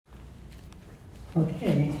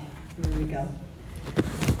Okay, here we go.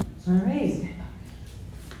 All right.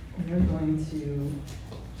 We're going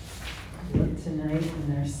to look tonight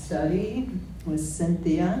in our study with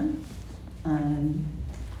Cynthia on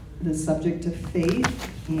the subject of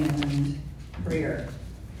faith and prayer.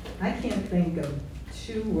 I can't think of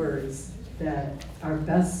two words that are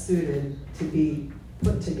best suited to be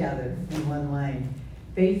put together in one line: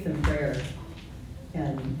 faith and prayer.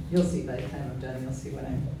 And you'll see by the time I'm done, you'll see what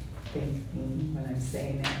I'm thinking when I'm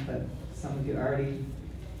saying that, but some of you already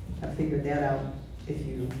have figured that out if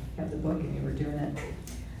you have the book and you were doing it.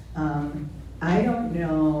 I don't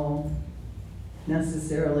know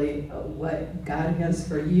necessarily what God has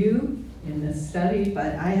for you in this study,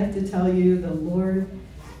 but I have to tell you the Lord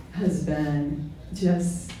has been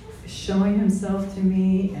just showing himself to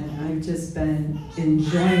me, and I've just been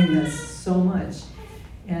enjoying this so much.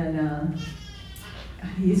 And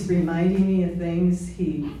he's reminding me of things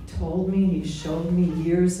he told me, he showed me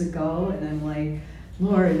years ago, and I'm like,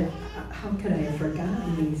 Lord, how could I have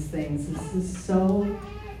forgotten these things? This is so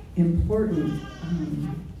important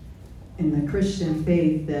in the Christian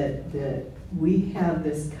faith that we have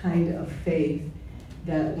this kind of faith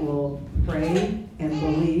that will pray and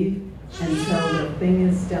believe until the thing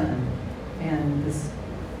is done. And this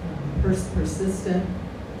persistent,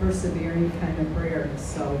 persevering kind of prayer.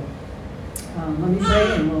 So let me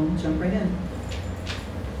pray and we'll jump right in.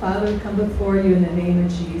 Father, come before you in the name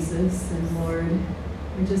of Jesus. And Lord,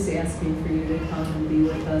 we're just asking for you to come and be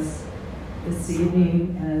with us this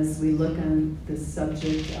evening as we look on the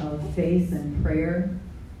subject of faith and prayer.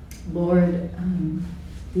 Lord,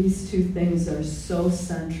 these two things are so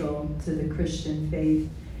central to the Christian faith.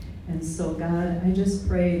 And so, God, I just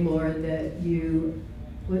pray, Lord, that you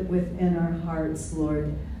put within our hearts,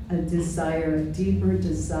 Lord, a desire, a deeper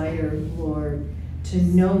desire, Lord, to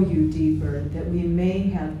know you deeper, that we may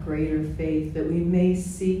have greater faith, that we may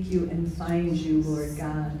seek you and find you, Lord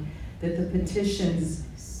God, that the petitions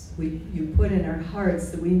you put in our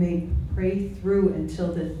hearts, that we may pray through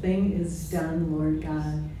until the thing is done, Lord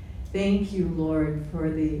God. Thank you, Lord, for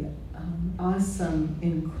the awesome,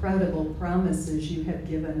 incredible promises you have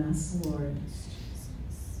given us, Lord.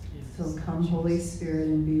 So come, Holy Spirit,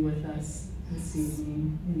 and be with us this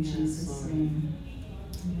evening, in Jesus' name.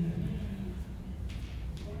 Amen.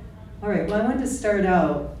 All right, well, I want to start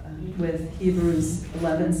out with Hebrews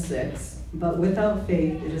 11:6. But without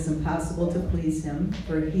faith it is impossible to please him,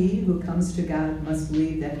 for he who comes to God must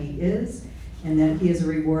believe that he is, and that he is a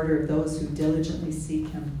rewarder of those who diligently seek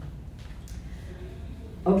him.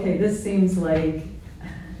 Okay, this seems like,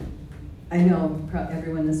 I know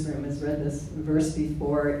everyone in this room has read this verse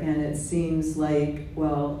before, and it seems like,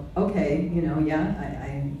 well, okay,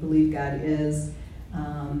 I believe God is,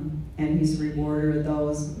 and he's a rewarder of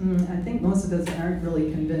those. I think most of us aren't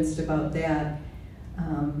really convinced about that.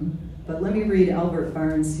 But let me read Albert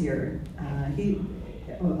Barnes here.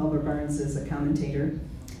 Albert Barnes is a commentator,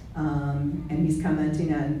 and he's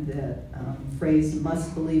commenting on the phrase,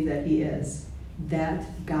 must believe that he is,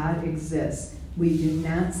 that God exists. We do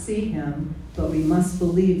not see him, but we must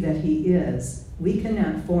believe that he is. We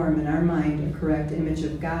cannot form in our mind a correct image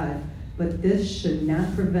of God, but this should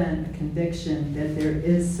not prevent a conviction that there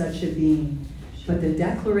is such a being. But the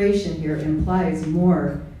declaration here implies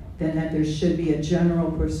more than that there should be a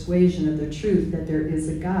general persuasion of the truth that there is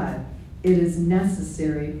a God. It is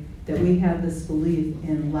necessary that we have this belief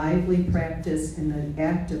in lively practice in the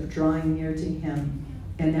act of drawing near to him,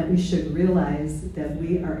 and that we should realize that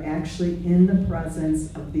we are actually in the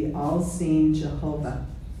presence of the all-seeing Jehovah.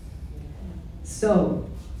 So,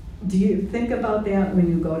 do you think about that when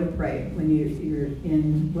you go to pray, when you're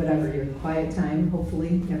in whatever, your quiet time?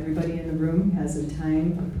 Hopefully everybody in the room has a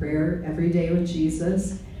time of prayer every day with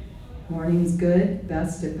Jesus. Morning's good,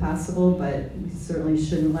 best if possible, but we certainly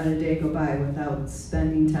shouldn't let a day go by without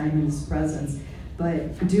spending time in his presence.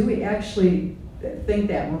 But do we actually think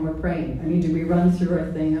that when we're praying? I mean, do we run through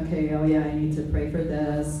our thing, okay, oh yeah, I need to pray for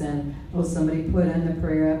this, and oh, somebody put on the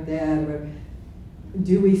prayer up that, or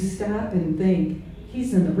do we stop and think,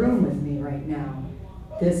 he's in the room with me right now.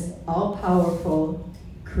 This all-powerful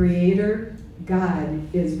creator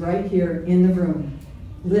God is right here in the room,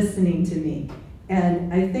 listening to me.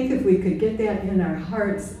 And I think if we could get that in our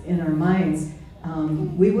hearts, in our minds,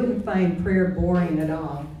 we wouldn't find prayer boring at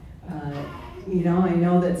all. I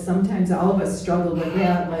know that sometimes all of us struggle with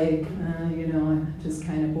that, like, I'm just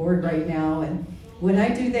kind of bored right now. And when I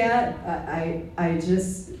do that, I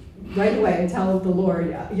just, right away, I tell the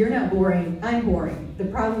Lord, you're not boring, I'm boring. The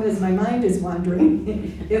problem is my mind is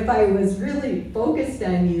wandering. If I was really focused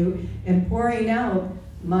on you and pouring out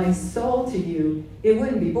my soul to you, it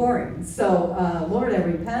wouldn't be boring. So, Lord, I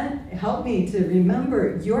repent. help me to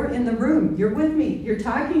remember you're in the room, you're with me, you're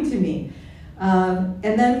talking to me. And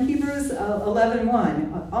then Hebrews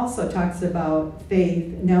 11:1 also talks about faith.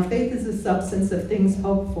 Now, faith is the substance of things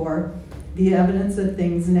hoped for, the evidence of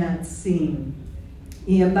things not seen.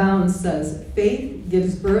 E. Abound says, faith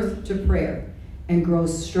gives birth to prayer and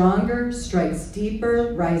grows stronger, strikes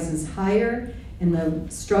deeper, rises higher in the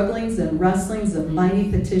strugglings and wrestlings of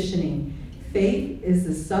mighty petitioning. Faith is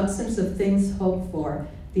the substance of things hoped for,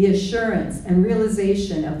 the assurance and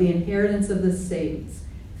realization of the inheritance of the saints.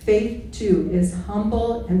 Faith, too, is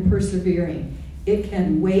humble and persevering. It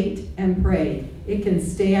can wait and pray. It can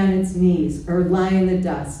stay on its knees or lie in the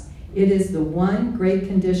dust. It is the one great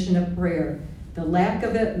condition of prayer. The lack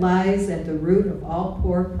of it lies at the root of all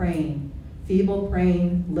poor praying, feeble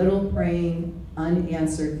praying, little praying,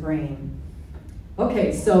 unanswered praying.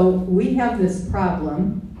 Okay, so we have this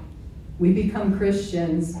problem. We become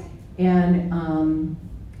Christians, and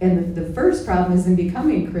the first problem is in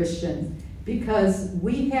becoming Christians, because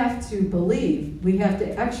we have to believe, we have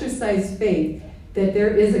to exercise faith that there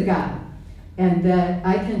is a God and that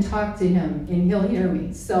I can talk to him and he'll hear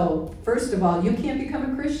me. So first of all, you can't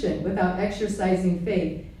become a Christian without exercising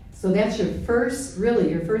faith. So that's your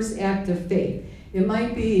first act of faith. It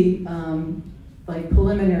might be like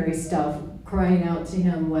preliminary stuff, crying out to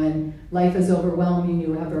him when life is overwhelming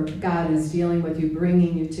you, or God is dealing with you,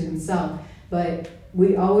 bringing you to himself. But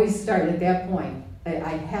we always start at that point.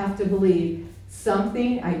 I have to believe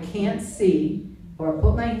something I can't see or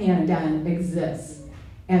put my hand on exists.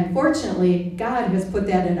 And fortunately, God has put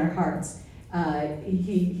that in our hearts.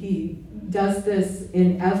 He does this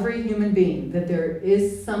in every human being, that there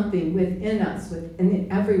is something within us, within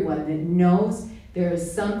everyone, that knows there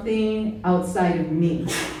is something outside of me.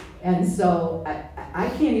 And so I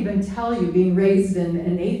can't even tell you, being raised in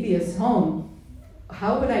an atheist home,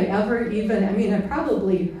 how would I ever even, I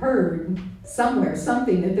probably heard somewhere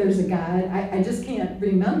something that there's a God. I just can't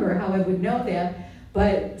remember how I would know that.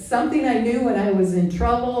 But something I knew when I was in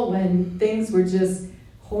trouble, when things were just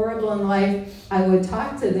horrible in life, I would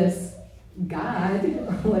talk to this God,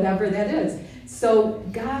 whatever that is. So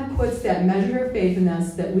God puts that measure of faith in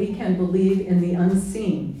us that we can believe in the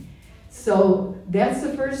unseen. So that's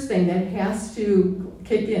the first thing that has to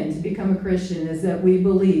kick in to become a Christian, is that we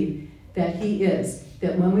believe that he is,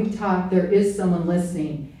 that when we talk, there is someone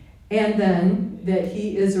listening, and then that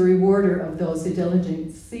he is a rewarder of those who diligently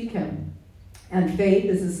seek him. And faith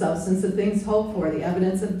is the substance of things hoped for, the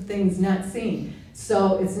evidence of things not seen.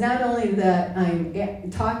 So it's not only that I'm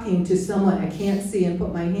talking to someone I can't see and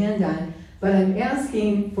put my hand on, but I'm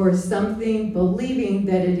asking for something, believing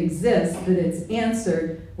that it exists, that it's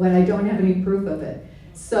answered when I don't have any proof of it.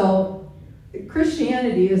 So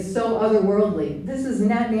Christianity is so otherworldly. This is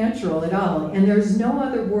not natural at all. And there's no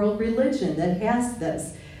other world religion that has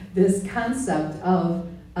this concept of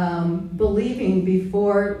believing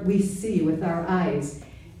before we see with our eyes.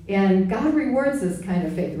 And God rewards this kind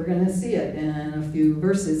of faith. We're going to see it in a few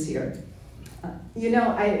verses here.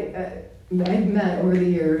 I've met over the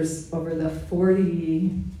years, over the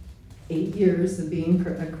 48 years of being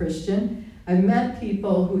a Christian, I've met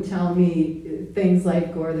people who tell me things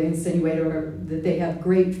like, or they insinuate, or that they have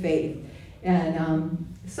great faith. And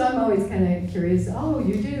so I'm always kind of curious, oh,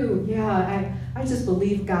 you do? Yeah, I just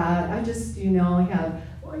believe God. I just,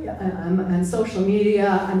 I'm on social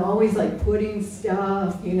media. I'm always like putting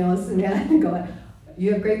stuff, this and that, and going,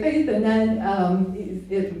 you have great faith. And then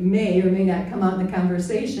it may or may not come out in the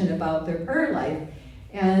conversation about their prayer life.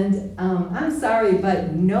 And I'm sorry,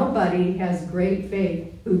 but nobody has great faith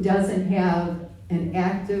who doesn't have an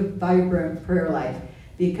active, vibrant prayer life,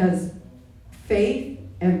 because faith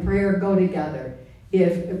and prayer go together.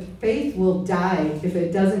 If faith will die if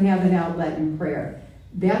it doesn't have an outlet in prayer.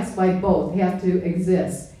 That's why both have to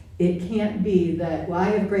exist. It can't be that, well, I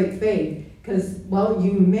have great faith, because, well,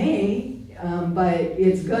 you may, but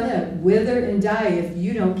it's going to wither and die if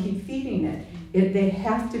you don't keep feeding it. They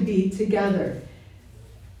have to be together.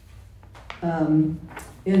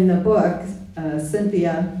 In the book,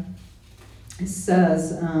 Cynthia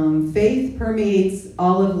says, faith permeates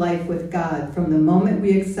all of life with God from the moment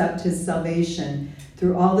we accept his salvation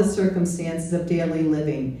through all the circumstances of daily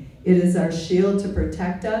living. It is our shield to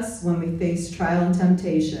protect us when we face trial and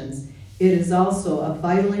temptations. It is also a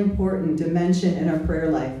vitally important dimension in our prayer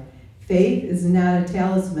life. Faith is not a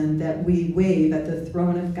talisman that we wave at the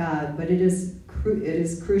throne of God, but it is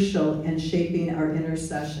crucial in shaping our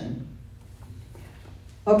intercession.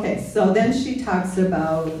 Okay, so then she talks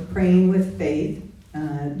about praying with faith.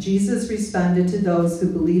 Jesus responded to those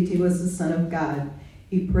who believed he was the Son of God.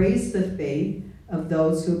 He praised the faith of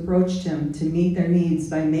those who approached him to meet their needs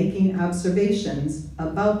by making observations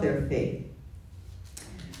about their faith.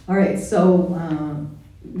 All right, so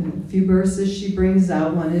a few verses she brings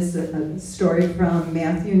out. One is a story from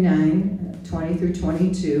Matthew 9, 20 through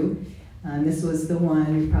 22. This was the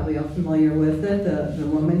one, you're probably all familiar with it, the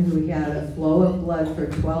woman who had a flow of blood for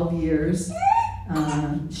 12 years.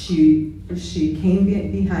 She came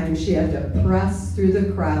behind him. She had to press through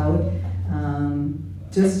the crowd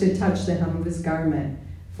just to touch the hem of his garment.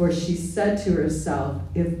 For she said to herself,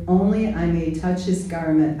 if only I may touch his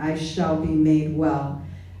garment, I shall be made well.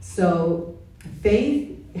 So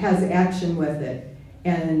faith has action with it.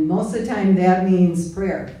 And most of the time that means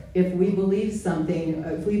prayer. If we believe something,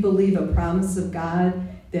 if we believe a promise of God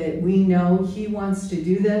that we know he wants to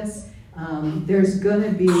do this, there's going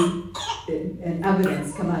to be an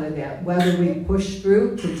evidence come out of that. Whether we push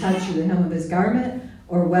through to touch the hem of his garment,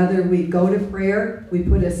 or whether we go to prayer, we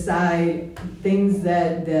put aside things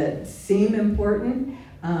that seem important,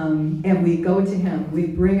 and we go to him. We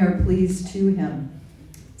bring our pleas to him.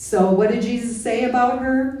 So what did Jesus say about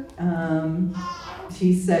her?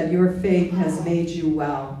 He said, your faith has made you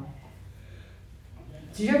well.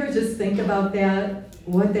 Do you ever just think about that?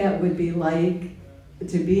 What that would be like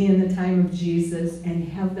to be in the time of Jesus and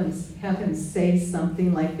have him say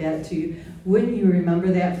something like that to you? Wouldn't you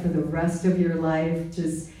remember that for the rest of your life?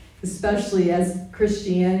 Just especially as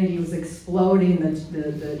Christianity was exploding,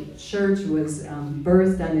 the church was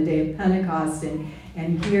birthed on the day of Pentecost,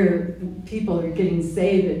 and here people are getting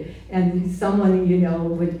saved, and someone,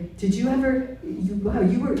 did you ever,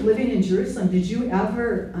 you were living in Jerusalem, did you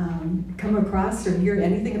ever come across or hear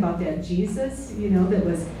anything about that Jesus, that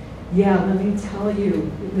was, yeah, let me tell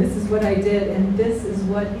you, this is what I did, and this is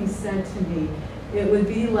what he said to me. It would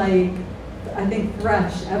be like, I think,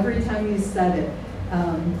 fresh every time you said it.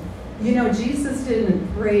 Jesus didn't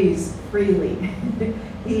praise freely.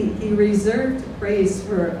 He reserved praise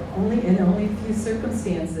for only a few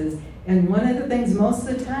circumstances. And one of the things, most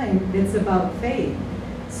of the time, it's about faith.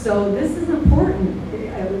 So this is important.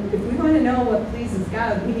 If we want to know what pleases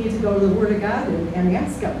God, we need to go to the Word of God and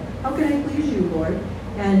ask him, how can I please you, Lord?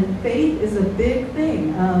 And faith is a big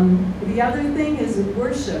thing. The other thing is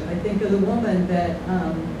worship. I think of the woman that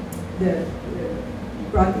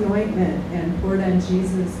brought the ointment and poured on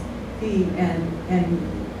Jesus' feet,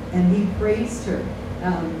 and he praised her.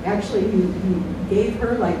 Actually, he gave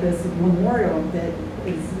her like this memorial that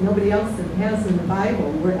is nobody else that has in the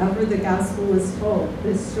Bible. Wherever the gospel is told,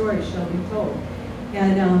 this story shall be told.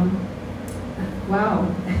 And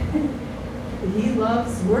wow. He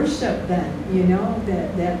loves worship then,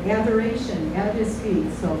 that adoration at his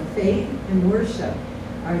feet. So faith and worship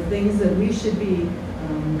are things that we should be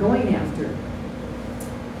going after.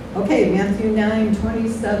 Okay, Matthew 9,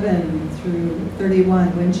 27 through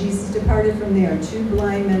 31. When Jesus departed from there, 2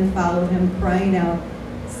 blind men followed him, crying out,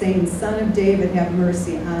 saying, Son of David, have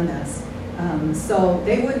mercy on us. So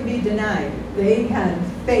they wouldn't be denied. They had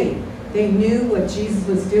faith. They knew what Jesus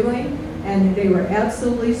was doing, and they were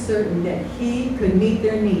absolutely certain that he could meet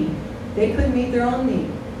their need. They couldn't meet their own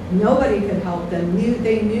need. Nobody could help them.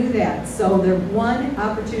 They knew that. So their one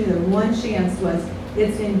opportunity, their one chance was,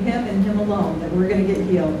 it's in him and him alone that we're going to get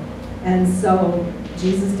healed. And so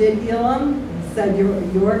Jesus did heal them. He said,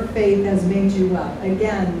 your faith has made you well.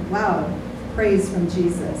 Again, wow, praise from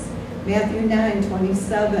Jesus. Matthew 9,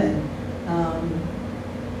 27.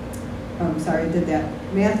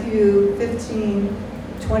 Matthew 15,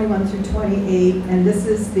 21 through 28, and this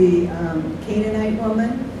is the Canaanite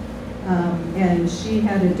woman, and she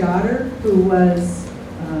had a daughter who was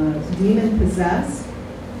demon-possessed.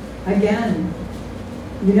 Again,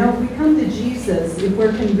 we come to Jesus if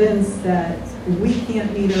we're convinced that we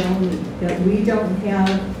can't meet our own need, that we don't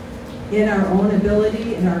have in our own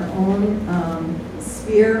ability, in our own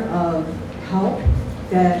sphere of help,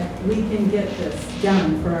 that we can get this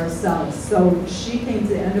done for ourselves. So she came to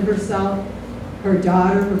the end of herself. Her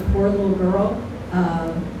daughter, her poor little girl,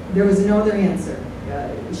 there was no other answer.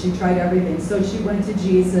 She tried everything. So she went to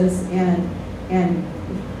Jesus, and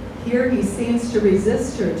here he seems to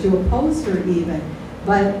resist her, to oppose her even,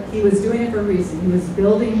 but he was doing it for a reason. He was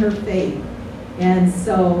building her faith. And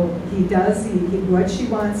so he does, what she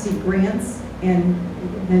wants, he grants, and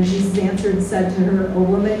then Jesus answered and said to her, O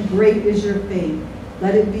woman, great is your faith.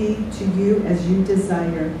 Let it be to you as you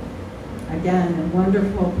desire. Again, a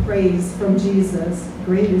wonderful praise from Jesus.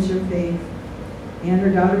 Great is your faith. And her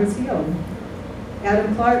daughter was healed.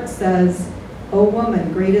 Adam Clark says, O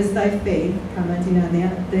woman, great is thy faith, commenting on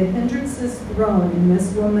that. The hindrances thrown in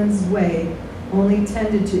this woman's way only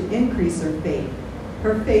tended to increase her faith.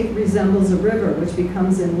 Her faith resembles a river which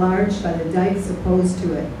becomes enlarged by the dikes opposed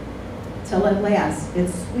to it. till at last it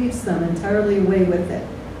sweeps them entirely away with it.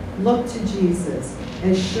 Look to Jesus.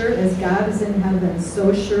 As sure as God is in heaven,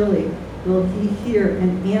 so surely will he hear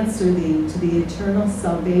and answer thee to the eternal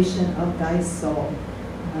salvation of thy soul.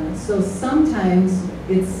 So sometimes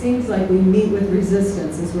it seems like we meet with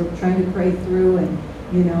resistance as we're trying to pray through, and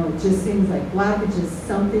it just seems like blockages,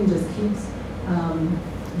 something just keeps,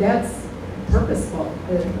 that's purposeful.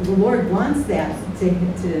 The Lord wants that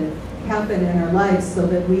to happen in our lives so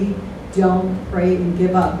that we don't pray and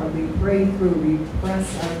give up, but we pray through, we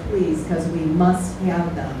press our pleas because we must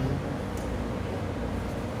have them.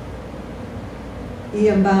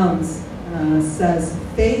 E.M. Bounds says,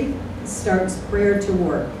 faith starts prayer to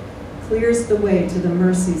work, clears the way to the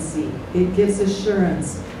mercy seat. It gives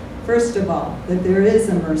assurance, first of all, that there is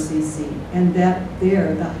a mercy seat, and that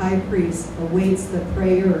there the high priest awaits the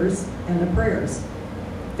prayers and the prayers.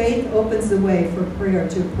 Faith opens the way for prayer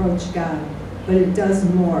to approach God, but it does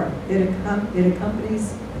more. It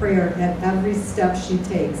accompanies prayer at every step she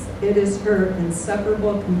takes. It is her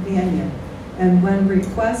inseparable companion. And when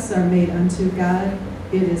requests are made unto God,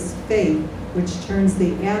 it is faith which turns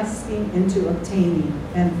the asking into obtaining,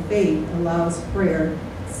 and faith allows prayer,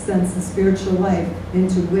 since the spiritual life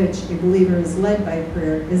into which a believer is led by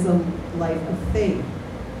prayer is a life of faith.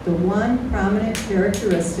 The one prominent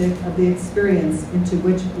characteristic of the experience into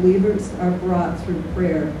which believers are brought through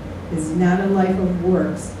prayer is not a life of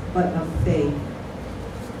works, but of faith.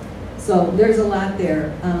 So there's a lot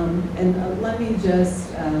there. And let me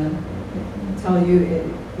just tell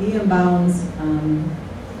you, E.M. Bounds,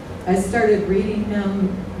 I started reading him,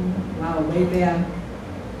 way back.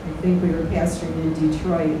 I think we were pastoring in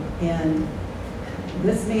Detroit. And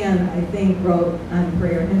this man, I think, wrote on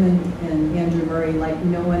prayer, him and Andrew Murray, like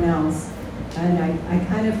no one else. And I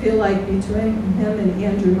kind of feel like between him and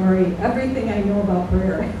Andrew Murray, everything I know about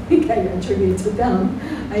prayer, I think I attribute to them.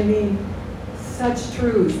 I mean, such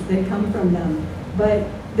truths that come from them. But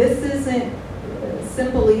this isn't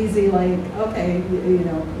simple, easy, like, okay,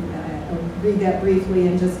 I'll read that briefly,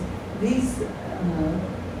 and just these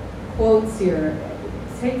quotes here,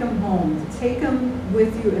 take them home, take them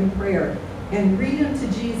with you in prayer, and read them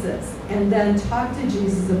to Jesus, and then talk to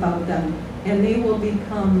Jesus about them, and they will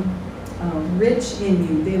become rich in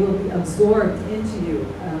you. They will be absorbed into you.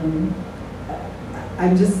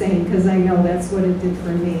 I'm just saying, because I know that's what it did for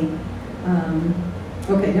me.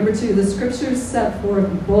 Okay, number 2, the scriptures set forth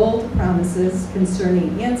bold promises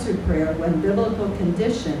concerning answered prayer when biblical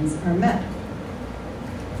conditions are met.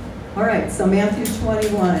 All right, so Matthew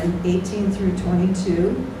 21, 18 through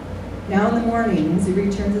 22. Now in the morning, as he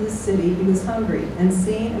returned to the city, he was hungry, and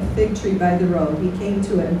seeing a fig tree by the road, he came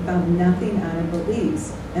to it and found nothing on it but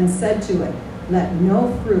leaves, and said to it, let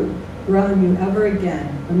no fruit grow on you ever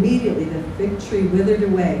again. Immediately the fig tree withered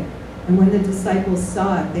away, and when the disciples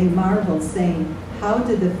saw it, they marveled, saying, how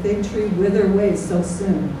did the fig tree wither away so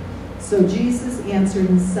soon? So Jesus answered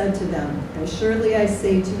and said to them, assuredly I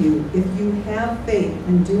say to you, if you have faith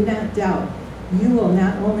and do not doubt, you will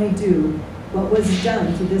not only do what was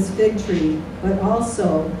done to this fig tree, but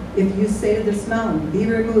also if you say to this mountain, be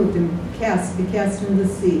removed and be cast into the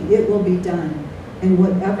sea, it will be done. And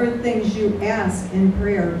whatever things you ask in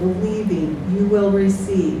prayer, believing, you will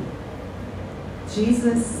receive.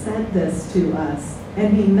 Jesus said this to us,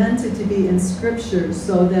 and he meant it to be in Scripture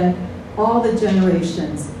so that all the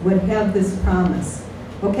generations would have this promise.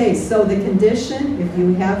 Okay, so the condition, if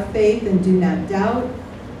you have faith and do not doubt,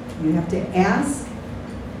 you have to ask.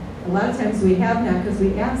 A lot of times we have not because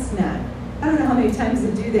we ask not. I don't know how many times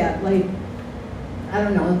we do that. Like, I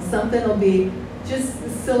don't know, something will be just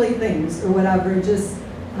silly things or whatever. Just,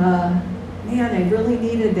 man, I really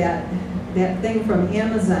needed that thing from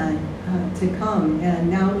Amazon to come, and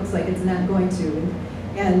now it looks like it's not going to.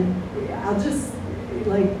 And I'll just,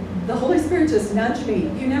 like, the Holy Spirit just nudged me.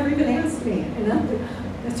 You never even asked me. And I'm like,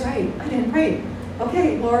 that's right, I didn't pray.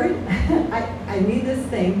 Okay, Lord, I need this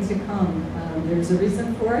thing to come. There's a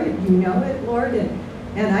reason for it. You know it, Lord.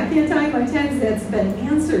 And I can't tell you how many times that's been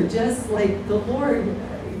answered, just like the Lord.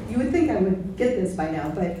 You would think I would get this by now,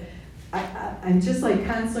 but I'm just like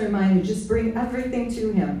constantly reminded, just bring everything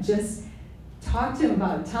to him. Just talk to him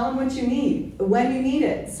about it. Tell him what you need, when you need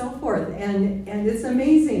it, so forth. And it's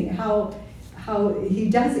amazing how he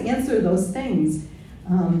does answer those things.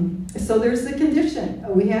 So there's the condition.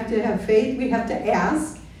 We have to have faith. We have to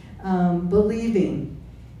ask, believing.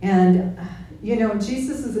 And,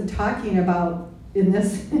 Jesus isn't talking about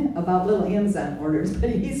about little Amazon orders,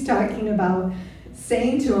 but he's talking about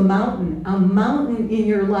saying to a mountain in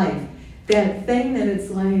your life, that thing that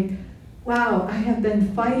it's like, wow, I have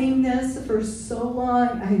been fighting this for so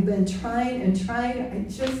long. I've been trying and trying. I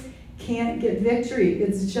just can't get victory.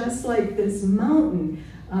 It's just like this mountain.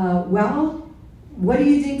 Well, what do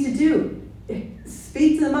you need to do?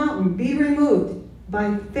 Speak to the mountain, be removed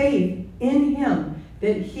by faith in him,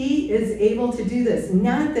 that he is able to do this.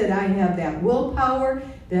 Not that I have that willpower,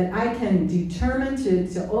 that I can determine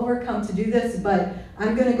to overcome to do this, but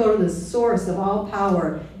I'm going to go to the source of all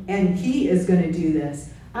power, and he is going to do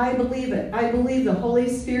this. I believe it. I believe the Holy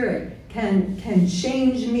Spirit can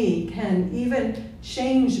change me, can even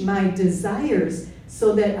change my desires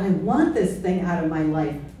so that I want this thing out of my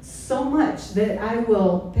life so much that I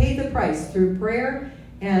will pay the price through prayer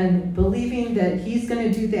and believing that he's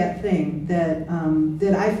going to do that thing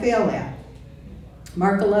that I fail at.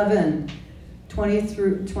 Mark 11, 24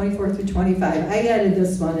 through 25. I added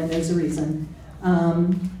this one, and there's a reason.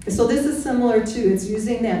 So this is similar to, it's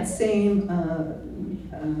using that same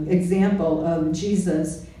example of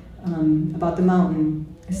Jesus about the mountain.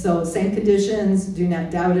 So same conditions, do not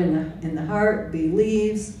doubt in the heart,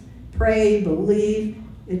 believes, pray, believe,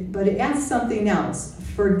 but it adds something else,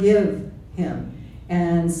 forgive him.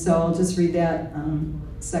 And so I'll just read that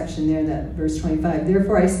section there, that verse 25.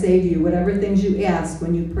 Therefore I say to you, whatever things you ask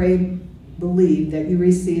when you pray, believe that you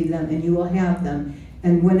receive them and you will have them.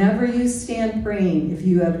 And whenever you stand praying, if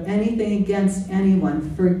you have anything against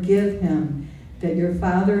anyone, forgive him, that your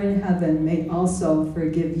Father in heaven may also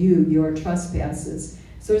forgive you your trespasses.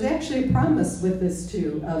 So there's actually a promise with this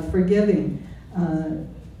too, of forgiving.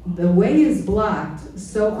 The way is blocked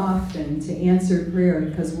so often to answer prayer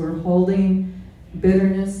because we're holding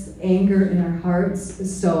bitterness, anger in our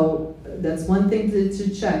hearts. So that's one thing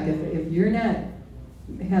to check. If you're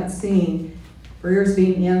not seeing prayers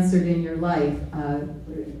being answered in your life,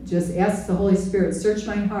 just ask the Holy Spirit, search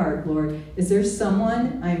my heart, Lord. Is there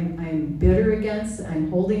someone I'm bitter against? I'm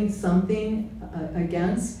holding something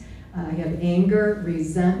against? I have anger,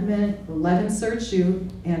 resentment. Let him search you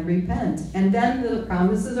and repent. And then the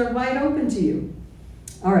promises are wide open to you.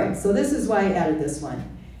 All right, so this is why I added this one.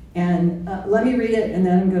 And let me read it, and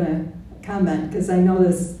then I'm going to comment, because I know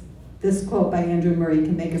this quote by Andrew Murray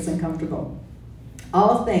can make us uncomfortable.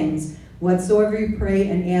 All things, whatsoever you pray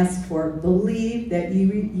and ask for, believe that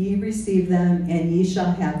ye receive them, and ye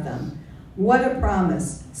shall have them. What a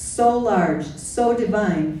promise, so large, so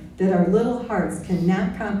divine, that our little hearts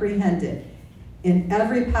cannot comprehend it. In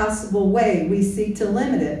every possible way, we seek to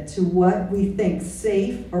limit it to what we think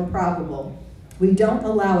safe or probable. We don't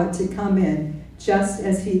allow it to come in just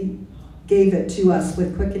as he gave it to us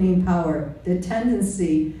with quickening power. The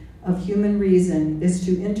tendency of human reason is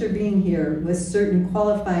to intervene here with certain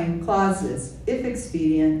qualifying clauses, if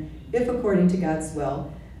expedient, if according to God's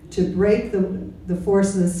will, to break the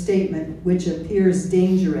force of the statement which appears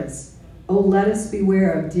dangerous. Oh, let us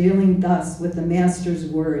beware of dealing thus with the Master's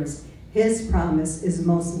words. His promise is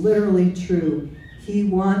most literally true. He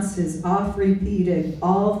wants his oft-repeated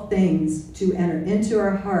all things to enter into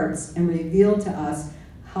our hearts and reveal to us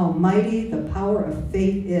how mighty the power of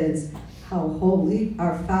faith is, how holy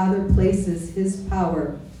our Father places his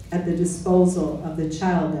power at the disposal of the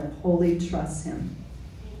child that wholly trusts him.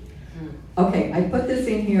 Okay, I put this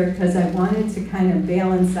in here because I wanted to kind of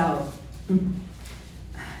balance out.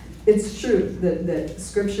 It's true that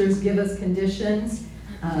scriptures give us conditions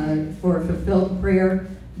for fulfilled prayer,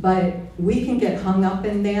 but we can get hung up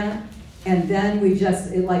in that, and then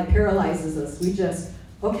it like paralyzes us. We just,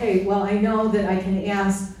 okay, well, I know that I can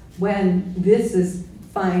ask when this is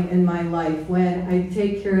fine in my life, when I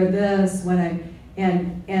take care of this,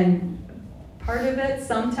 and part of it,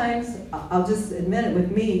 sometimes, I'll just admit it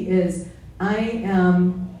with me, is I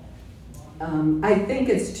think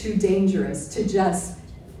it's too dangerous to just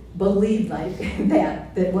believe like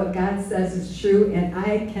that what God says is true, and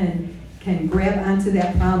I can grab onto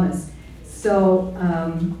that promise. So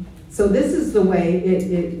this is the way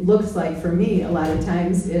it looks like for me a lot of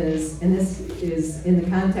times is, and this is in the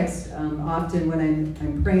context often when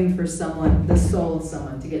I'm praying for someone, the soul of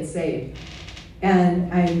someone to get saved.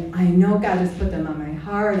 And I know God has put them on my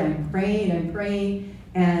heart. I'm praying,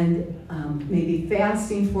 and maybe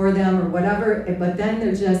fasting for them or whatever. But then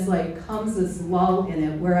there just like comes this lull in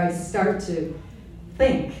it where I start to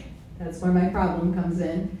think. That's where my problem comes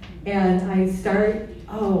in. And I start,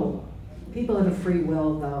 people have a free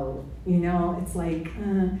will though. You know, it's like,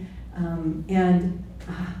 and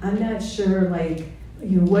I'm not sure, like,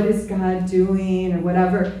 what is God doing or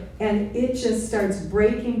whatever. And it just starts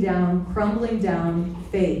breaking down, crumbling down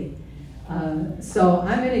faith. So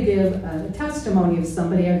I'm going to give a testimony of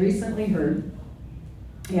somebody I recently heard.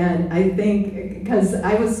 And I think, because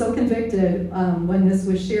I was so convicted when this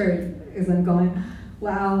was shared, because I'm going,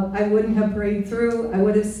 wow, I wouldn't have prayed through, I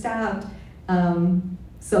would have stopped.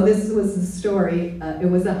 So this was the story. It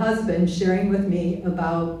was a husband sharing with me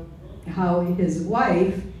about how his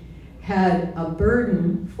wife had a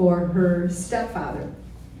burden for her stepfather.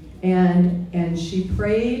 And she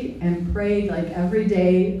prayed and prayed like every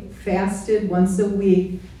day, fasted once a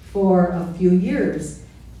week for a few years.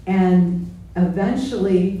 And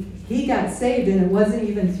eventually he got saved, and it wasn't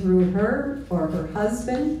even through her or her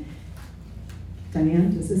husband.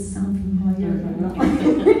 Diane, does this sound familiar?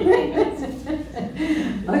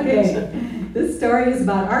 Okay, this story is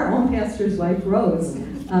about our own pastor's wife, Rose.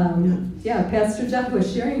 Pastor Jeff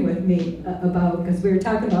was sharing with me about, because we were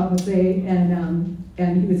talking about Jose, and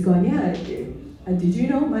he was going, did you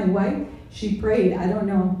know my wife? She prayed. I don't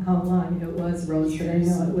know how long it was, Rose, but I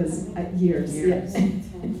know it was years. Yes.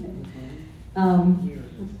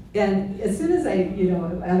 And as soon as I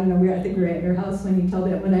don't know, I think we were at your house when you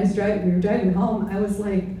told that. When we were driving home, I was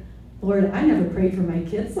like, Lord, I never prayed for my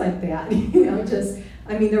kids like that.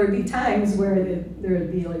 There would be times where there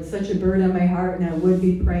would be like such a burden on my heart, and I would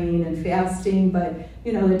be praying and fasting, but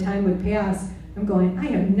the time would pass. I'm going, I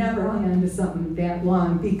have never hung on to something that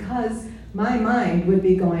long, because my mind would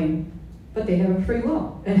be going, but they have a free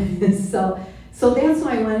will. So that's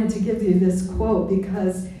why I wanted to give you this quote,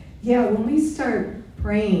 because when we start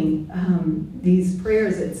praying these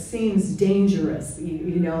prayers, it seems dangerous,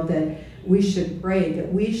 that we should pray,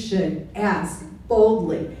 that we should ask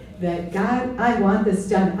boldly, that God, I want this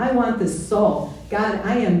done. I want this soul. God,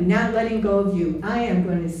 I am not letting go of you. I am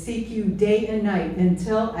going to seek you day and night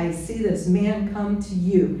until I see this man come to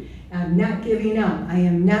you. I'm not giving up. I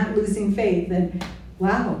am not losing faith. And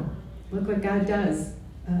wow, look what God does.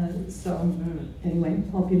 Anyway,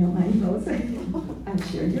 hope you don't mind, Rose.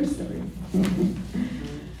 I've shared your story.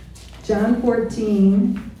 John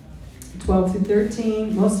 14, 12 through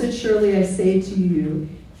 13. Most assuredly I say to you,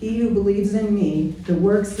 he who believes in me, the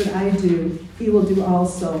works that I do, he will do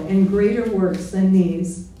also. And greater works than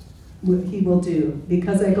these he will do,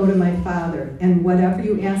 because I go to my Father. And whatever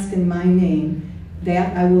you ask in my name,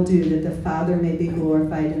 that I will do, that the Father may be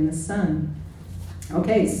glorified in the Son.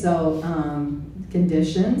 Okay, so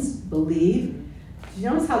conditions, believe. You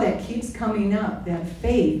notice how that keeps coming up, that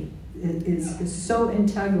faith is so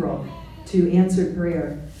integral to answered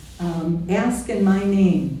prayer. Ask in my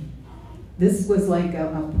name. This was like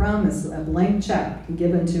a promise, a blank check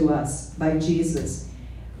given to us by Jesus.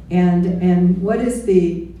 And what is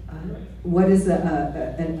a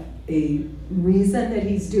reason that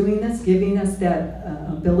he's doing this, giving us that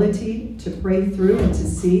ability to pray through and to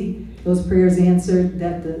see those prayers answered,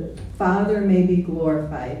 that the Father may be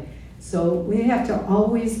glorified. So we have to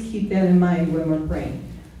always keep that in mind when we're praying.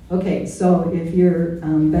 Okay, so if you've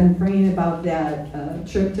been praying about that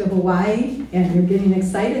trip to Hawaii and you're getting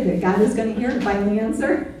excited that God is going to hear and finally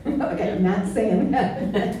answer, okay, I'm not saying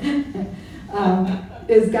that.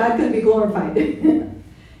 Is God going to be glorified?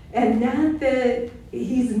 And not that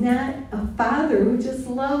he's not a father who just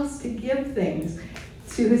loves to give things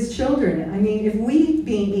to his children. I mean, if we,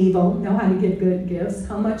 being evil, know how to give good gifts,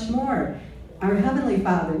 how much more our Heavenly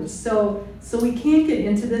Father? So we can't get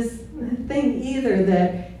into this thing either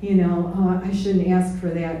that, I shouldn't ask for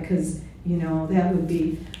that because, that would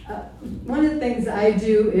be... one of the things I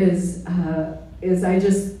do is I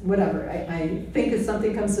just, whatever, I think if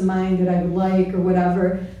something comes to mind that I would like or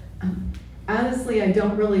whatever. Honestly, I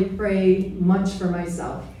don't really pray much for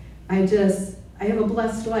myself. I have a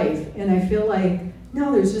blessed life, and I feel like,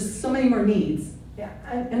 no, there's just so many more needs.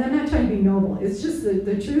 And I'm not trying to be noble. It's just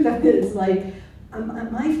the truth of it is like,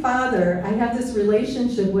 my Father, I have this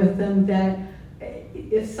relationship with him that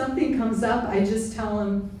if something comes up, I just tell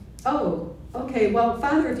him, oh, okay, well,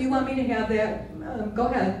 Father, if you want me to have that, go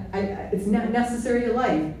ahead. It's not necessary to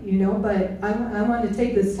life, but I want to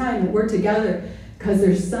take this time that we're together because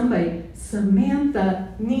there's somebody,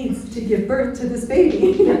 Samantha needs to give birth to this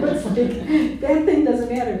baby. It's like, that thing doesn't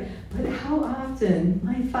matter. But how often,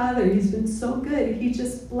 my Father, he's been so good, he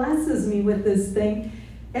just blesses me with this thing.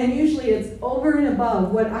 And usually it's over and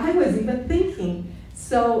above what I was even thinking.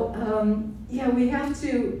 So, we have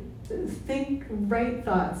to think right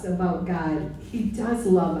thoughts about God. He does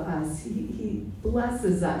love us. He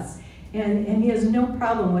blesses us. And he has no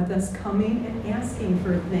problem with us coming and asking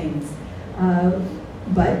for things.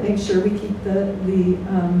 But make sure we keep the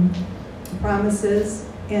promises.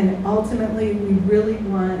 And ultimately, we really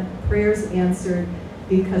want prayers answered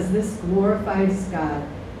because this glorifies God.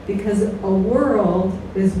 Because a world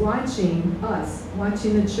is watching us,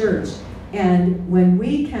 watching the church. And when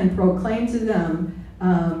we can proclaim to them,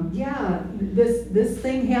 this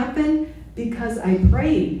thing happened because I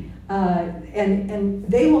prayed. And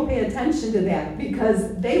they will pay attention to that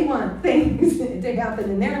because they want things to happen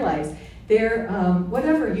in their lives. they're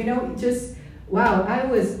whatever, just, wow, I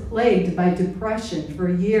was plagued by depression for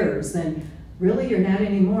years, and really, you're not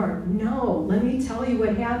anymore. No, let me tell you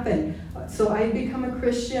what happened. So I'd become a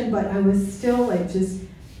Christian, but I was still like just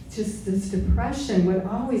this depression would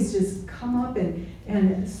always just come up,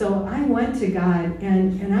 and so I went to God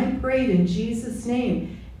and I prayed in Jesus'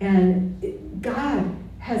 name, and God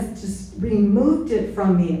has just removed it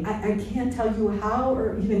from me. I can't tell you how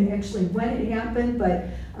or even actually when it happened, but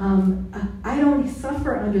I don't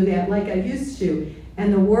suffer under that like I used to.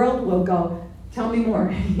 And the world will go, tell me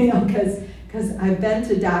more, because I've been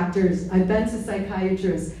to doctors, I've been to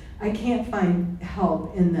psychiatrists, I can't find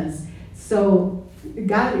help in this. So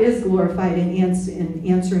God is glorified in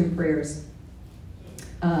answering prayers.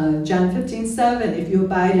 John 15:7, if you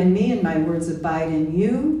abide in me and my words abide in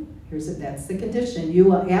you, that's the condition. You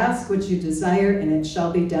will ask what you desire and it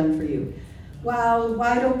shall be done for you. Wow,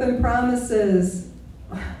 wide open promises.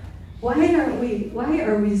 Why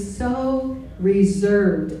are we so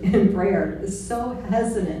reserved in prayer, so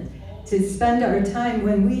hesitant to spend our time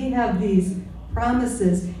when we have these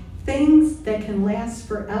promises, things that can last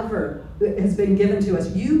forever has been given to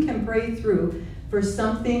us. You can pray through for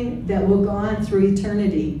something that will go on through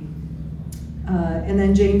eternity. And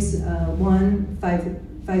then James 1,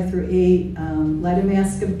 5 through 8, let him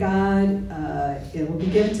ask of God, it will be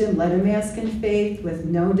given to him. Let him ask in faith with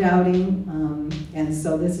no doubting. And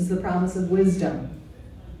so this is the promise of wisdom.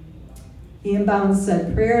 Ian Bounds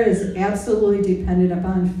said, prayer is absolutely dependent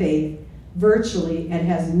upon faith. Virtually, it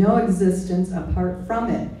has no existence apart from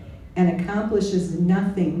it and accomplishes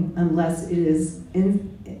nothing unless it is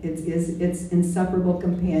its inseparable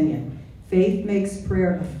companion. Faith makes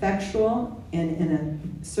prayer effectual, and in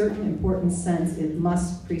a certain important sense, it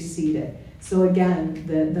must precede it. So again,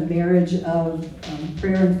 the marriage of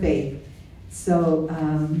prayer and faith. So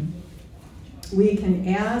we can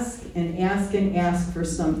ask and ask and ask for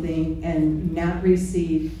something and not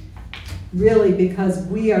receive, really because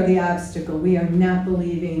we are the obstacle. We are not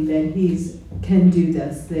believing that he can do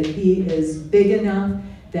this, that he is big enough,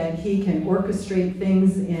 that he can orchestrate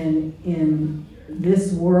things in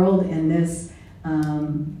this world and this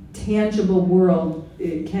tangible world.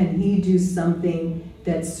 Can he do something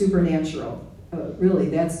that's supernatural? Really,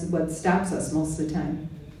 that's what stops us most of the time.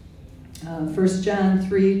 1 John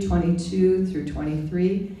 3, 22 through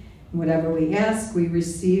 23. Whatever we ask, we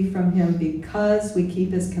receive from him because we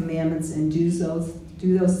keep his commandments and do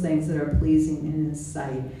those things that are pleasing in his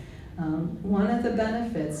sight. One of the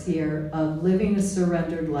benefits here of living a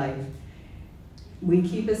surrendered life, we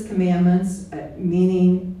keep his commandments,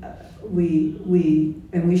 meaning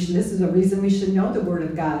this is a reason we should know the word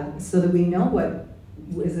of God, so that we know what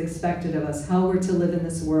is expected of us, how we're to live in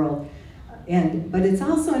this world. But it's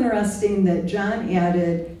also interesting that John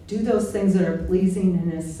added, do those things that are pleasing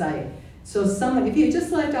in his sight. So if you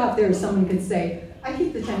just left off there, someone could say, I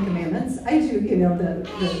keep the 10 Commandments. I do,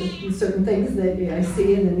 the certain things that I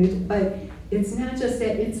see in the New, but it's not just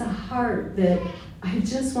that, it's a heart that I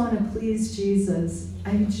just want to please Jesus.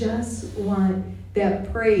 I just want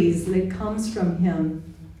that praise that comes from him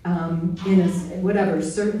in a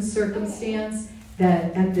certain circumstance,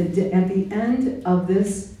 that at the end of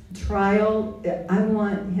this trial, I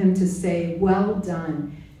want him to say, well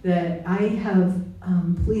done, that I have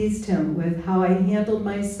pleased him with how I handled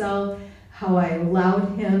myself, how I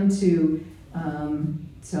allowed him to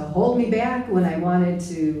hold me back when I wanted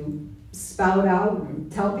to spout out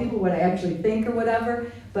and tell people what I actually think or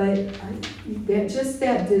whatever, but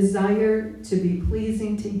that desire to be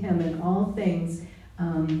pleasing to him in all things,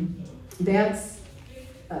 that's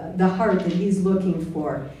the heart that he's looking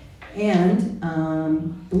for. And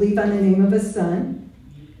believe on the name of his son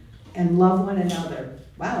and love one another.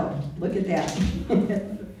 Wow, look at that.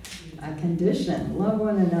 A condition, love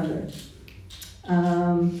one another.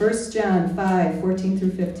 1 John 5, 14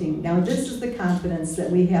 through 15. Now this is the confidence that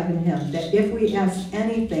we have in him, that if we ask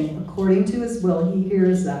anything according to his will, he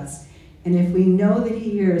hears us. And if we know that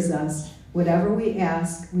he hears us, whatever we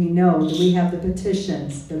ask, we know that we have the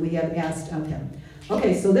petitions that we have asked of him.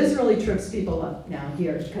 Okay, so this really trips people up now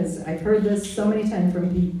here, because I've heard this so many times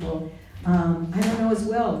from people. I don't know his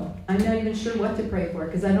will. I'm not even sure what to pray for,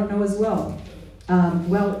 because I don't know his will.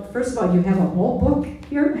 Well, first of all, you have a whole book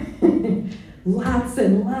here. Lots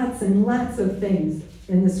and lots and lots of things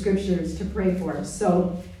in the scriptures to pray for.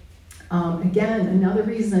 So, again, another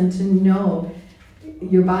reason to know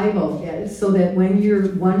your Bible, so that when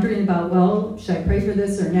you're wondering about, well, should I pray for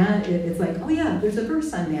this or not, it's like, oh yeah, there's a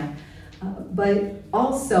verse on that. But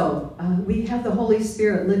also, we have the Holy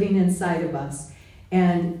Spirit living inside of us.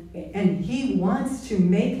 And he wants to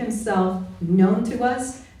make himself known to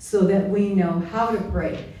us so that we know how to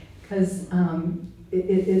pray. because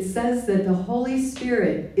it says that the Holy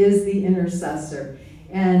Spirit is the intercessor.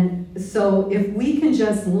 And so if we can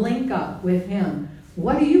just link up with him,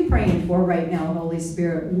 what are you praying for right now, Holy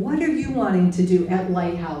Spirit? What are you wanting to do at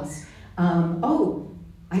Lighthouse?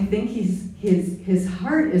 I think his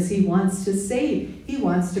heart is he wants to save. He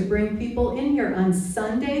wants to bring people in here on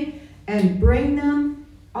Sunday and bring them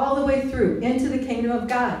all the way through into the kingdom of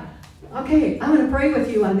God. Okay, I'm going to pray with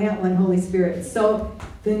you on that one, Holy Spirit. So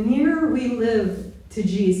the nearer we live to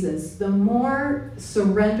Jesus, the more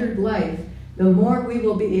surrendered life, the more we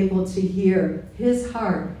will be able to hear his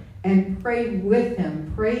heart and pray with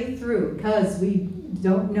him, pray through, because we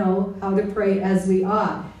don't know how to pray as we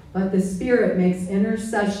ought. But the Spirit makes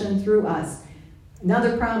intercession through us.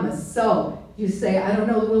 Another promise. So you say, I don't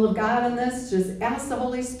know the will of God on this. Just ask the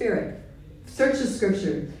Holy Spirit. Search the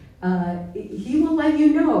Scripture. He will let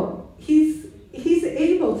you know. He's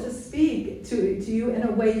able to speak to you in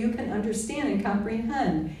a way you can understand and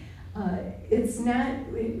comprehend. It's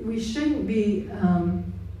not. We shouldn't be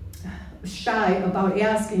shy about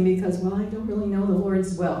asking because, well, I don't really know the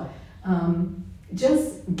Lord's will.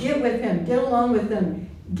 Just get with him. Get along with him.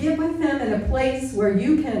 Get with him in a place where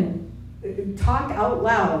you can talk out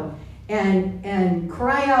loud and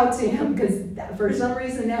cry out to him, because for some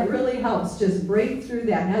reason that really helps. Just break through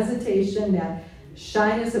that hesitation, that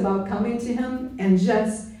shyness about coming to him, and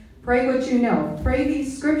just pray what you know. Pray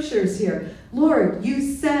these scriptures here. Lord, you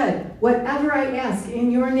said, whatever I ask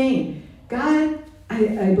in your name. God,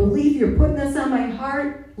 I believe you're putting this on my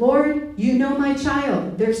heart. Lord, you know my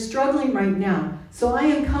child. They're struggling right now. So I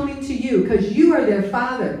am coming to you because you are their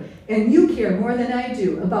father and you care more than I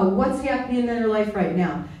do about what's happening in their life right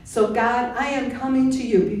now. So God, I am coming to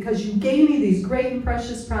you because you gave me these great and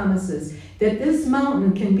precious promises that this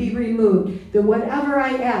mountain can be removed, that whatever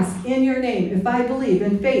I ask in your name, if I believe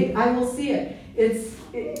in faith, I will see it.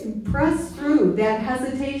 Press through that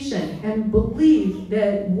hesitation and believe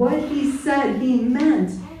that what he said he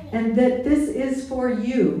meant and that this is for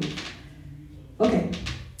you. Okay.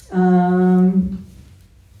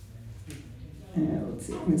 Let's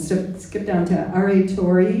see. I'm going to skip down to R.A.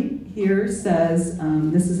 Torrey here says,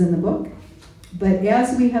 this is in the book, but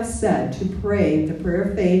as we have said, to pray the prayer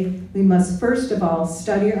of faith, we must first of all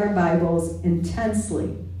study our Bibles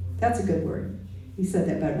intensely. That's a good word. He said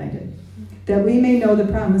that better than I did. That we may know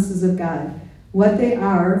the promises of God, what they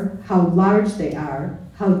are, how large they are,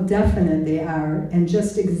 how definite they are, and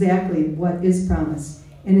just exactly what is promised.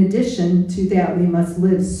 In addition to that, we must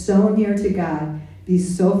live so near to God, be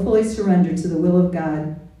so fully surrendered to the will of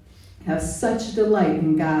God, have such delight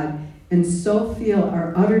in God, and so feel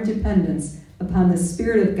our utter dependence upon the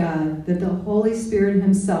Spirit of God that the Holy Spirit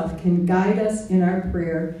himself can guide us in our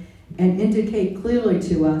prayer and indicate clearly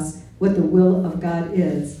to us what the will of God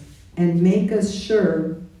is, and make us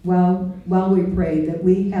sure while we pray that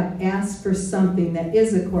we have asked for something that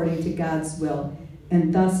is according to God's will,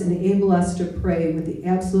 and thus enable us to pray with the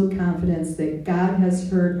absolute confidence that God has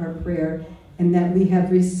heard our prayer and that we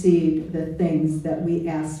have received the things that we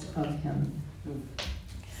asked of him.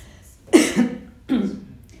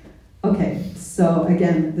 Okay, so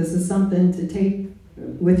again, this is something to take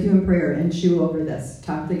with you in prayer and chew over this.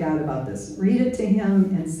 Talk to God about this. Read it to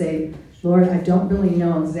him and say, Lord, I don't really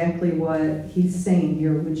know exactly what he's saying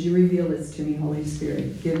here. Would you reveal this to me, Holy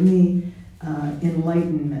Spirit? Give me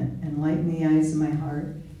enlightenment. Enlighten the eyes of my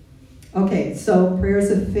heart. Okay, so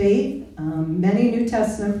prayers of faith. Many New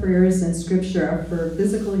Testament prayers in Scripture are for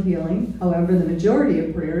physical healing. However, the majority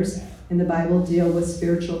of prayers in the Bible deal with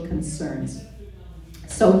spiritual concerns.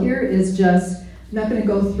 So here is just, I'm not going to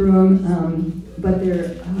go through them, but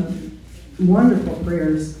they're wonderful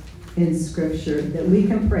prayers in Scripture that we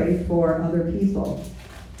can pray for other people.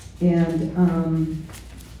 And I'm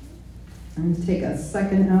going to take a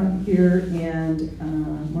second out here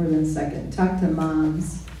and more than a second, talk to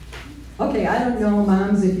moms. Okay, I don't know,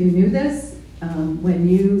 moms, if you knew this when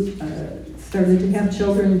you started to have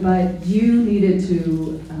children, but you needed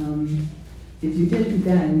to, if you didn't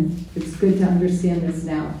then, it's good to understand this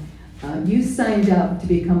now. You signed up to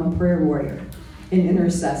become a prayer warrior, an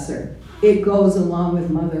intercessor. It goes along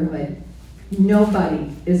with motherhood.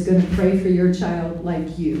 Nobody is going to pray for your child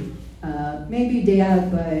like you. Maybe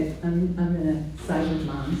dad, but I'm going to side with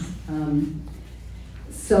moms.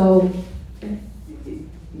 So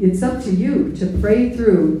it's up to you to pray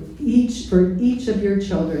through for each of your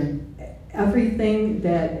children, everything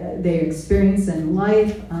that they experience in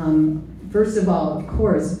life. First of all, of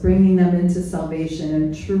course, bringing them into salvation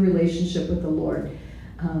and a true relationship with the Lord.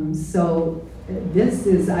 So this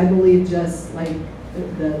is, I believe, just like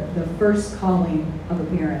the first calling of a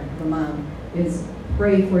parent, of a mom, is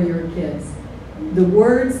pray for your kids. the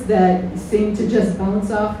words that seem to just bounce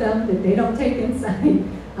off them, that they don't take inside,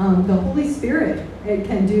 the Holy Spirit, it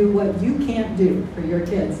can do what you can't do for your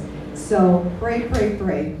kids. So pray, pray,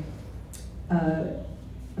 pray. I'll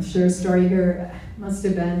share a story here. Must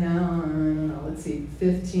have been now, I don't know, let's see,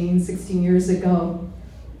 15, 16 years ago.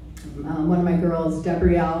 One of my girls,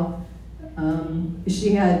 Debrielle,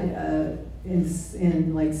 she had,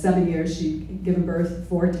 in like 7 years, she'd given birth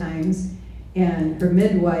 4 times. And her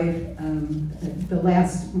midwife, the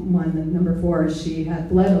last one, the number 4, she had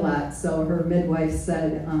bled a lot. So her midwife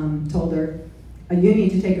said, told her, you need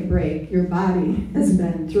to take a break. Your body has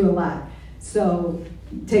been through a lot. So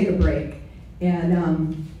take a break.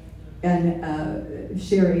 And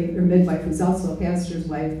Sherry, her midwife, who's also a pastor's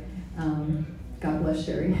wife, God bless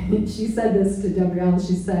Sherry, she said this to Debrielle.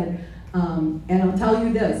 She said, and I'll tell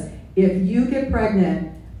you this, if you get pregnant,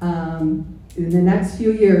 in the next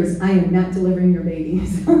few years, I am not delivering your baby.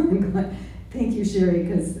 So I'm glad. Thank you, Sherry,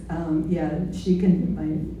 because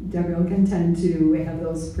Debrielle can tend to have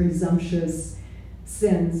those presumptuous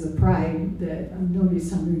sins of pride that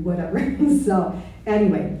nobody's hungry, whatever. So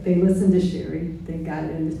anyway, they listened to Sherry. They got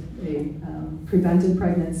in a prevented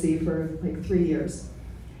pregnancy for like 3 years.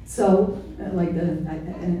 So and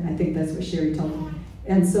I think that's what Sherry told me.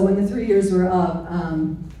 And so when the 3 years were up,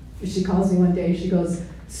 she calls me one day. She goes,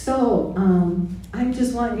 so, I'm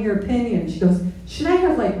just wanting your opinion. She goes, should I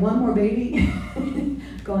have like one more baby?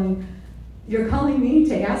 Going, you're calling me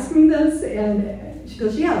to ask me this? And she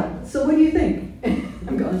goes, yeah, so what do you think?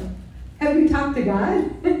 I'm going, have you talked to God?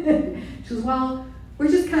 She goes, well, we're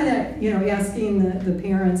just kind of, asking the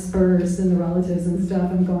parents first and the relatives and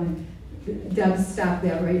stuff. I'm going, Deb, stop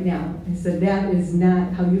that right now. I said, that is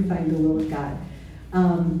not how you find the will of God.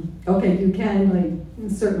 Okay, you can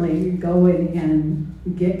certainly go and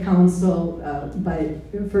get counsel, but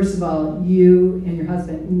first of all, you and your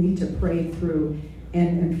husband need to pray through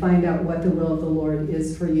and find out what the will of the Lord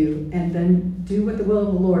is for you, and then do what the will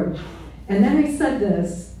of the Lord. And then I said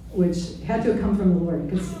this, which had to have come from the Lord,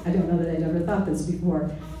 because I don't know that I'd ever thought this before,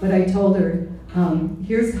 but I told her,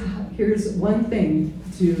 here's one thing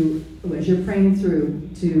as you're praying through,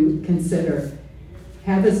 to consider.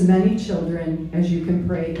 Have as many children as you can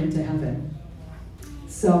pray into heaven.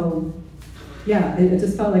 So, yeah, it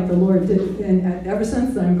just felt like the Lord did it. And ever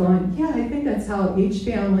since then, I'm going, yeah, I think that's how each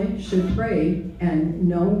family should pray and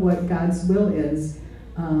know what God's will is.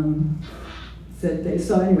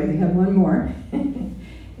 So anyway, they had one more. And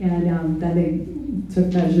then they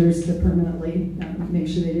took measures to permanently make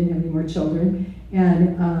sure they didn't have any more children.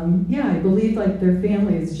 And I believe like their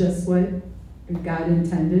family is just what God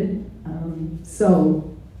intended.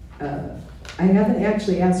 I haven't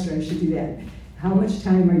actually asked her, I should do that. How much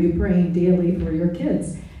time are you praying daily for your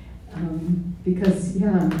kids? Because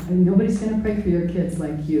nobody's going to pray for your kids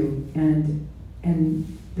like you. And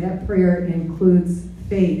that prayer includes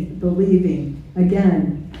faith, believing.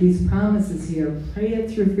 Again, these promises here, pray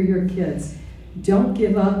it through for your kids. Don't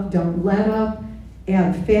give up, don't let up.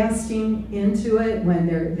 Add fasting into it when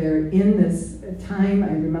they're in this time.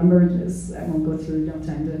 I remember this, I won't go through, no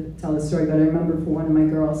time to tell the story, but I remember for one of my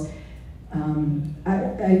girls,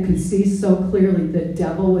 I could see so clearly the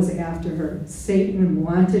devil was after her. Satan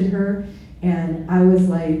wanted her, and I was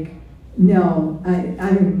like, no,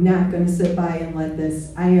 I'm not going to sit by and let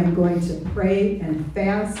this. I am going to pray and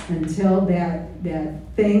fast until that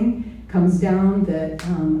thing comes down, that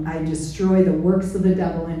I destroy the works of the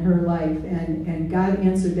devil in her life. And God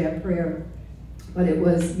answered that prayer. But it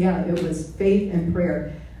was faith and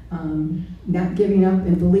prayer. Not giving up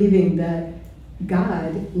and believing that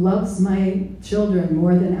God loves my children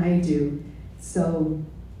more than I do. So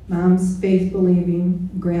mom's faith believing,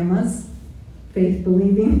 grandma's faith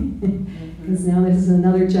believing, because now this is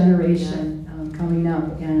another generation coming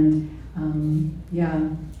up. And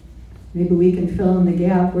maybe we can fill in the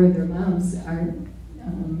gap where their moms aren't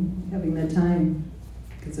having the time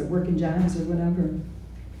because they're working jobs or whatever.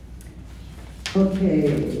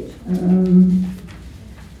 Okay.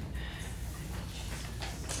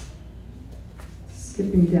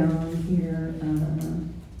 Skipping down here,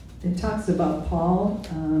 it talks about Paul.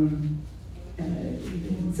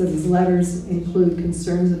 It says his letters include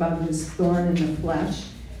concerns about his thorn in the flesh,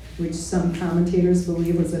 which some commentators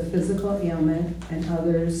believe was a physical ailment, and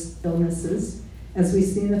others illnesses. As we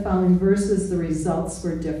see in the following verses, the results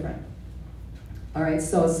were different. All right,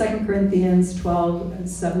 so 2 Corinthians 12,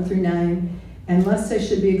 7 through 9. And lest I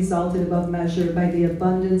should be exalted above measure by the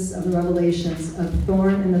abundance of the revelations, a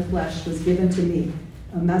thorn in the flesh was given to me,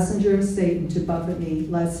 a messenger of Satan to buffet me,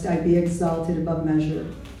 lest I be exalted above measure.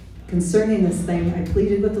 Concerning this thing, I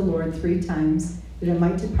pleaded with the Lord 3 times, that it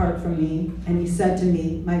might depart from me. And he said to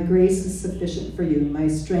me, my grace is sufficient for you. My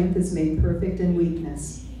strength is made perfect in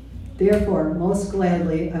weakness. Therefore, most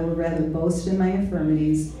gladly, I will rather boast in my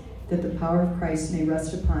infirmities, that the power of Christ may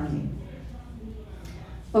rest upon me.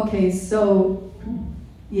 Okay, so,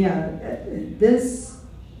 yeah, this,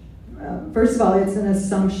 first of all, it's an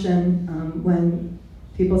assumption when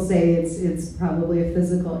people say it's probably a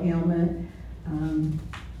physical ailment.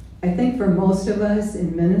 I think for most of us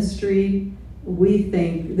in ministry, we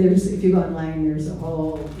think if you go online, there's a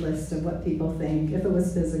whole list of what people think. If it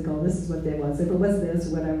was physical, this is what it was. If it was this,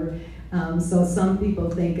 whatever. So some people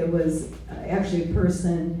think it was actually a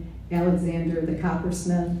person, Alexander the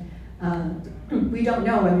coppersmith. We don't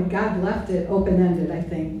know. I mean, God left it open-ended, I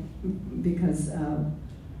think, because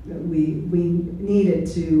we needed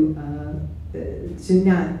to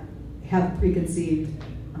not have preconceived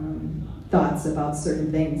thoughts about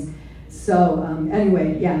certain things. So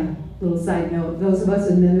anyway, yeah, little side note, those of us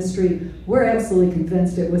in ministry, we're absolutely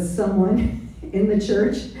convinced it was someone in the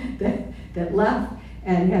church that left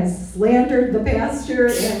and has slandered the pastor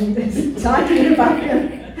and talking about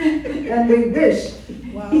him, and we wish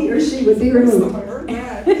he or she was removed.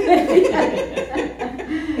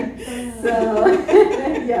 So,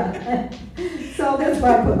 yeah. So that's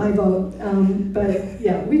why I put my vote. But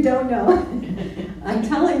yeah, we don't know. I'm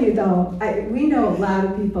telling you though, we know a lot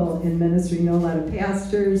of people in ministry, know a lot of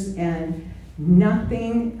pastors, and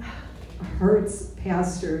nothing hurts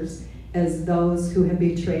pastors as those who have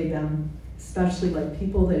betrayed them, especially like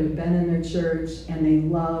people that have been in their church and they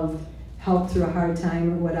loved, helped through a hard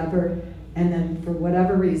time or whatever, and then for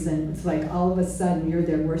whatever reason, it's like all of a sudden you're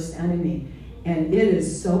their worst enemy. And it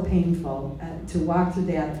is so painful to walk through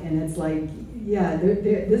that, and it's like, yeah,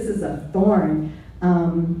 this is a thorn.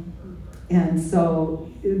 And so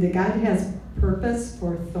the God has purpose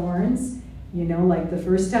for thorns. You know, like the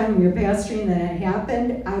first time we were pastoring and it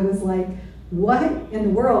happened, I was like, what in the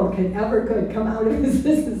world could come out of this?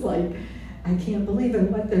 This is like, I can't believe in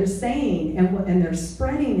what they're saying, and they're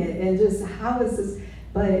spreading it, and just how is this?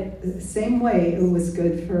 But same way, it was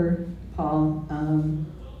good for Paul,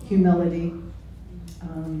 humility.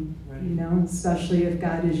 You know, especially if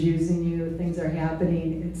God is using you, things are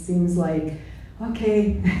happening. It seems like,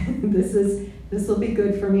 okay, this will be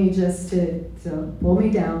good for me just to pull me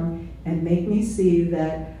down and make me see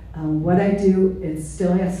that what I do, it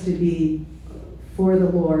still has to be for the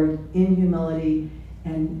Lord in humility,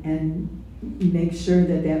 and make sure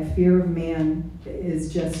that fear of man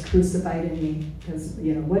is just crucified in me. Because,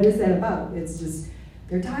 you know, what is that about? It's just,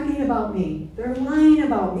 they're talking about me. They're lying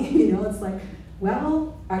about me. You know, it's like,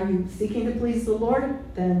 well, are you seeking to please the Lord?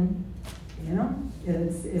 Then, you know,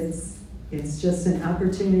 it's just an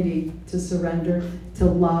opportunity to surrender, to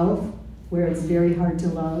love, where it's very hard to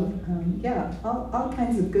love. Yeah, all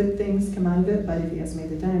kinds of good things come out of it, but if you ask me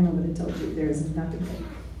the time, I would have told you there's nothing good.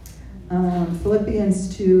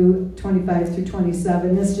 Philippians 2:25 through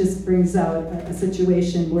 27, this just brings out a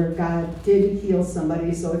situation where God did heal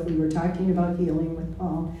somebody. So if we were talking about healing with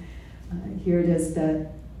Paul, here it is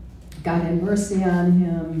that God had mercy on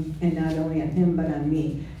him, and not only on him, but on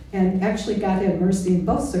me. And actually, God had mercy in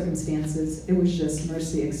both circumstances. It was just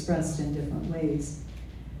mercy expressed in different ways.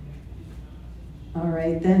 All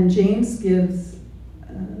right, then James gives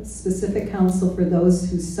specific counsel for those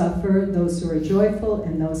who suffer, those who are joyful,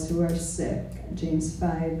 and those who are sick. James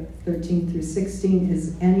 5:13 through 16,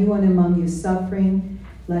 is anyone among you suffering?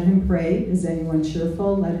 Let him pray. Is anyone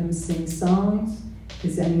cheerful? Let him sing songs.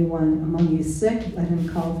 Is anyone among you sick? Let him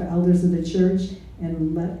call for elders of the church,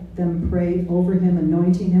 and let them pray over him,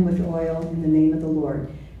 anointing him with oil in the name of the Lord.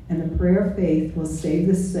 And the prayer of faith will save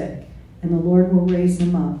the sick, and the Lord will raise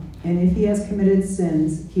him up. And if he has committed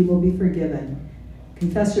sins, he will be forgiven.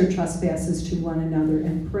 Confess your trespasses to one another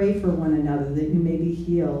and pray for one another that you may be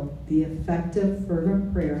healed. The effective,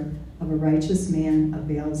 fervent prayer of a righteous man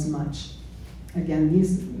avails much. Again,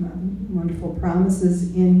 these wonderful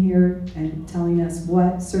promises in here and telling us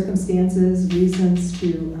what circumstances, reasons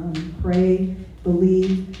to pray,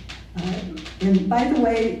 believe. And by the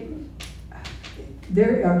way,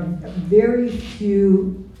 there are very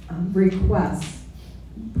few requests,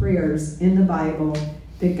 prayers in the Bible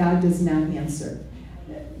that God does not answer.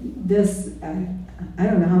 This, I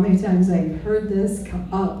don't know how many times I've heard this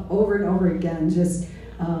come up over and over again, just,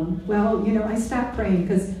 well, you know, I stopped praying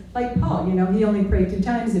because, like Paul, you know, he only prayed 2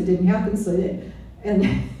 times, it didn't happen, so and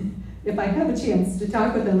if I have a chance to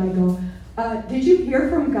talk with him, I go, did you hear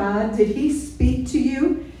from God? Did he speak to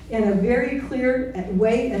you in a very clear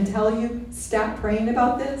way and tell you, stop praying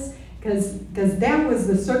about this? Because that was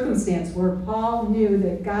the circumstance where Paul knew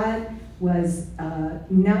that God was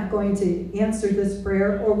not going to answer this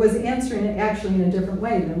prayer, or was answering it actually in a different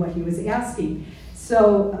way than what he was asking.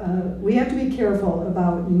 So we have to be careful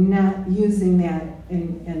about not using that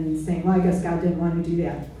and saying, well, I guess God didn't want to do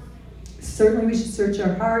that. Certainly we should search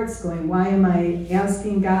our hearts, going, why am I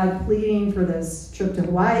asking God, pleading for this trip to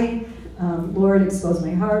Hawaii? Lord, expose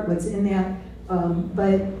my heart, what's in that?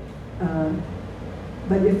 But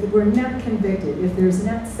if we're not convicted, if there's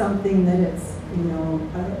not something that it's,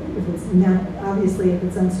 if it's not, obviously if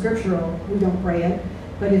it's unscriptural, we don't pray it.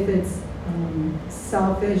 But if it's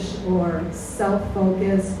selfish or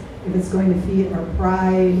self-focused, if it's going to feed our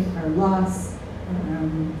pride, our lust,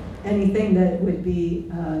 anything that would be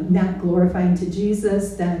not glorifying to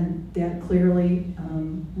Jesus, then that clearly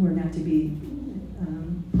we're not to be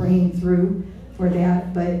praying through for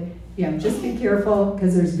that. But yeah, just be careful,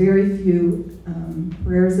 because there's very few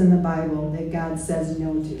prayers in the Bible that God says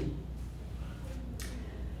no to.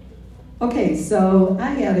 Okay, so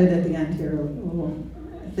I added at the end here a little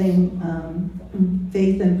thing,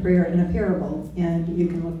 faith and prayer in a parable, and you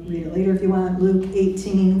can read it later if you want. Luke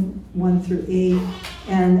 18, 1 through 8,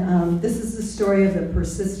 and this is the story of the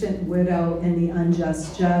persistent widow and the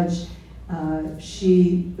unjust judge.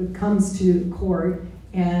 She comes to court,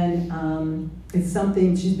 and it's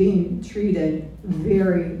something, she's being treated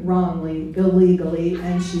very wrongly, illegally,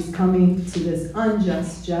 and she's coming to this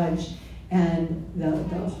unjust judge, and the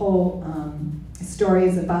whole story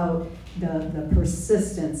is about the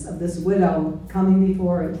persistence of this widow coming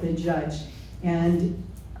before the judge. And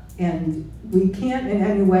we can't in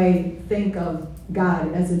any way think of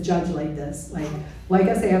God as a judge like this. Like, well, I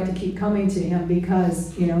guess I have to keep coming to him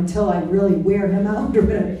because, until I really wear him out or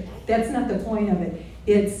whatever. That's not the point of it.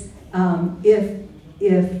 It's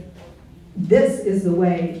if this is the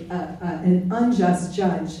way an unjust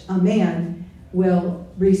judge, a man, will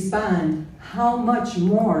respond, how much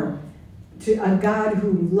more to a God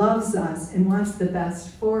who loves us and wants the best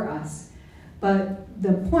for us. But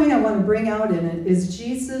the point I want to bring out in it is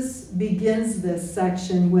Jesus begins this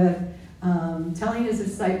section with telling his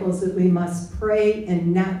disciples that we must pray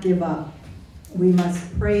and not give up. We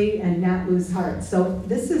must pray and not lose heart. So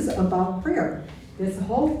this is about prayer, this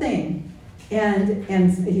whole thing. And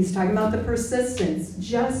he's talking about the persistence.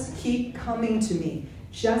 Just keep coming to me.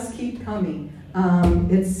 Just keep coming.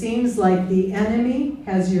 It seems like the enemy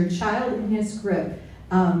has your child in his grip.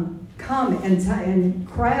 Come and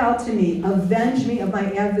cry out to me. Avenge me of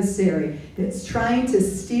my adversary that's trying to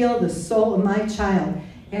steal the soul of my child.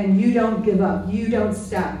 And you don't give up. You don't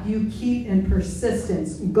stop. You keep in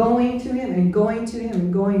persistence, going to him and going to him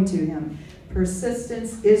and going to him.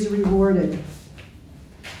 Persistence is rewarded.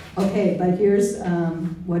 Okay, but here's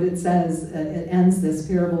what it says. It ends this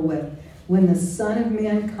parable with. When the Son of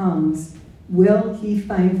Man comes, will he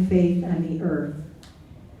find faith on the earth?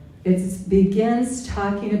 It begins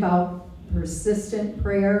talking about persistent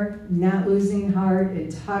prayer, not losing heart.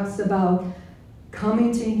 It talks about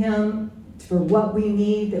coming to him for what we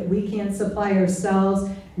need that we can't supply ourselves,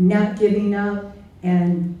 not giving up.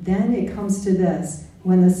 And then it comes to this.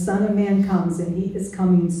 When the Son of Man comes, and he is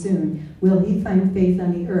coming soon, will he find faith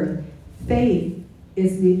on the earth? Faith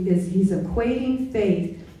he's equating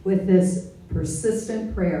faith with this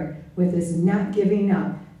persistent prayer, with this not giving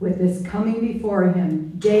up, with this coming before him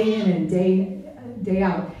day in and day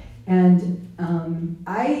out. And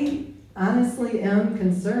I honestly am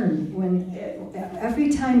concerned when every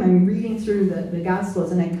time I'm reading through the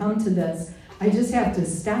Gospels and I come to this, I just have to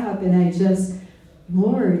stop and I just,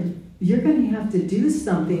 Lord, you're going to have to do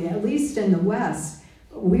something, at least in the West.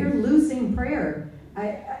 We're losing prayer.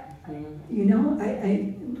 I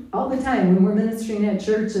all the time when we're ministering at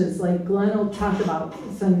churches, like Glenn will talk about,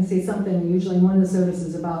 say something, usually in one of the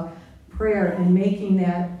services, about prayer and making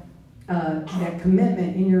that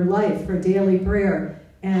commitment in your life for daily prayer.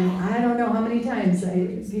 And I don't know how many times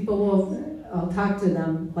I'll talk to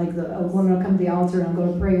them, like a woman will come to the altar and I'll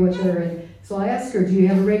go to pray with her. And so I ask her, do you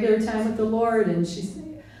have a regular time with the Lord? And she's,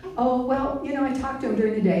 oh, well, I talk to him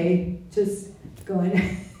during the day, just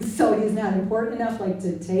going, so he's not important enough, like,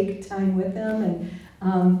 to take time with him. And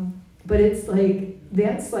but it's like,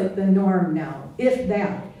 that's like the norm now, if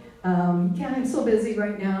that. Yeah, I'm so busy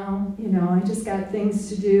right now, I just got things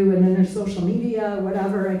to do, and then there's social media,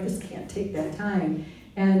 whatever, I just can't take that time.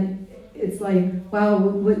 And it's like,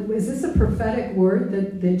 wow, is this a prophetic word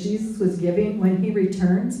that Jesus was giving when he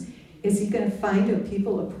returns? Is he going to find a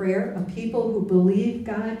people of prayer, a people who believe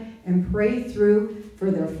God and pray through for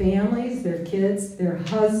their families, their kids, their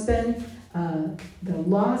husband, the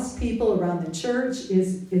lost people around the church?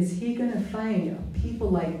 Is he going to find a people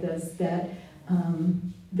like this that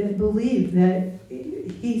believe that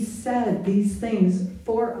he said these things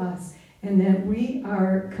for us and that we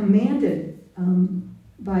are commanded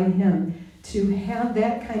by him to have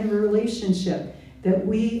that kind of a relationship, that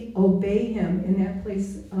we obey him in that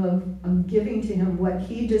place of giving to him what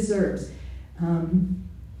he deserves.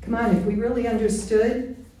 Come on, if we really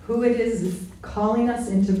understood who it is calling us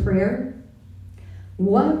into prayer,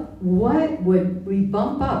 what would we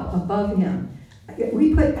bump up above him?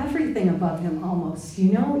 We put everything above him almost,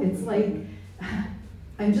 you know? It's like,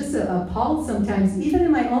 I'm just appalled sometimes, even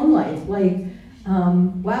in my own life, like,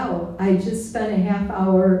 wow, I just spent a half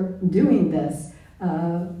hour doing this,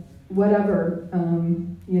 whatever,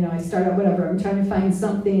 I start out whatever, I'm trying to find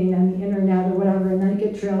something on the internet or whatever, and then I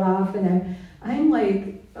get trailed off, and I'm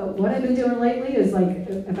like, what I've been doing lately is like,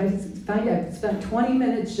 if I find I've spent 20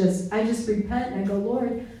 minutes I just repent, and I go,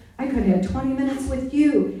 Lord, I could have had 20 minutes with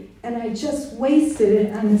you, and I just wasted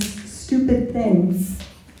it on this stupid thing.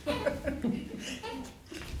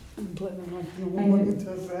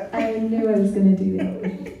 I knew I was going to do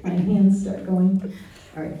that. My hands start going.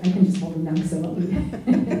 All right, I can just hold them down because I won't do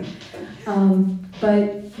that.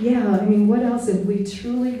 But yeah, I mean, what else? If we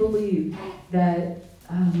truly believe that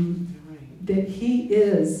that he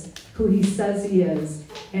is who he says he is,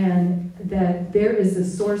 and that there is a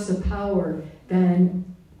source of power, then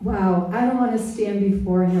wow, I don't want to stand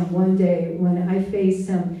before him one day when I face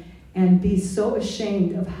him and be so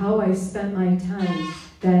ashamed of how I spent my time,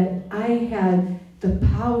 that I had the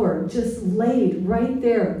power just laid right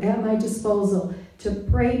there at my disposal to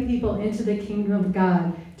pray people into the kingdom of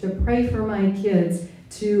God, to pray for my kids,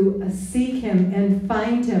 to seek him and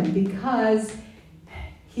find him, because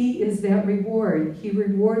he is that reward. He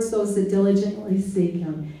rewards those that diligently seek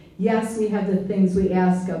him. Yes, we have the things we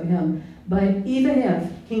ask of him, but even if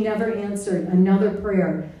he never answered another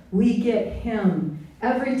prayer, we get him.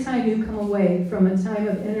 Every time you come away from a time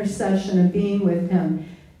of intercession and being with him,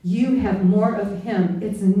 you have more of him.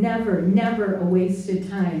 It's never, never a wasted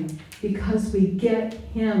time, because we get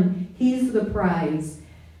him. He's the prize.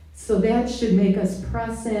 So that should make us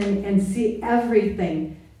press in and see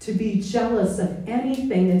everything, to be jealous of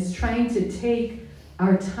anything that's trying to take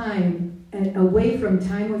our time away from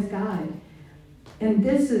time with God. And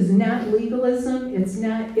this is not legalism.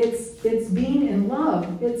 It's being in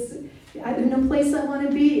love. There's no place I want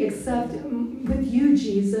to be except with you,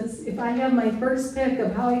 Jesus. If I have my first pick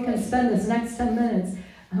of how I can spend this next 10 minutes,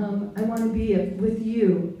 I want to be with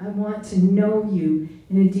you. I want to know you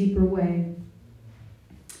in a deeper way.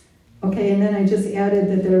 Okay, and then I just added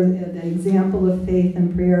that there's the example of faith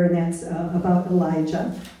and prayer, and that's about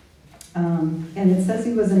Elijah. And it says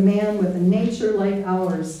he was a man with a nature like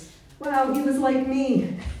ours. Wow, he was like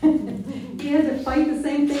me. He had to fight the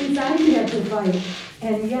same things I had to fight.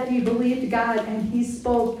 And yet he believed God, and he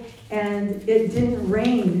spoke, and it didn't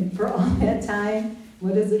rain for all that time.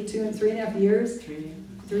 What is it, 2 and 3.5 years?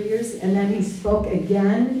 3 years. And then he spoke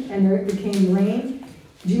again, and there became rain.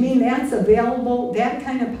 Do you mean that's available? That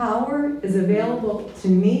kind of power is available to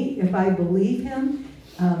me if I believe him,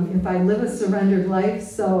 if I live a surrendered life.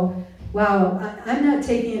 So, wow, I'm not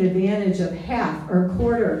taking advantage of half or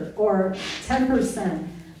quarter or 10%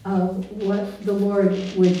 of what the Lord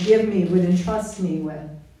would give me, would entrust me with.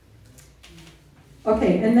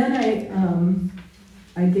 Okay, and then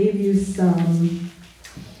I gave you some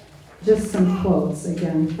quotes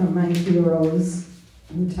again from my heroes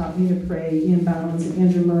who taught me to pray, Ian Bounds and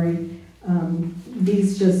Andrew Murray.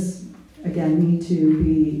 These just, again, need to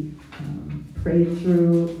be prayed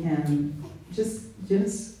through, and just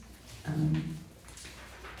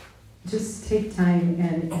take time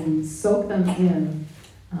and soak them in.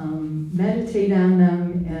 Meditate on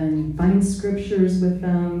them and find scriptures with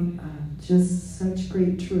them. Just such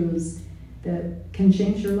great truths that can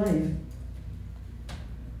change your life.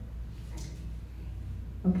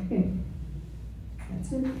 Okay.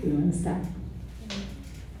 That's it. We want to stop.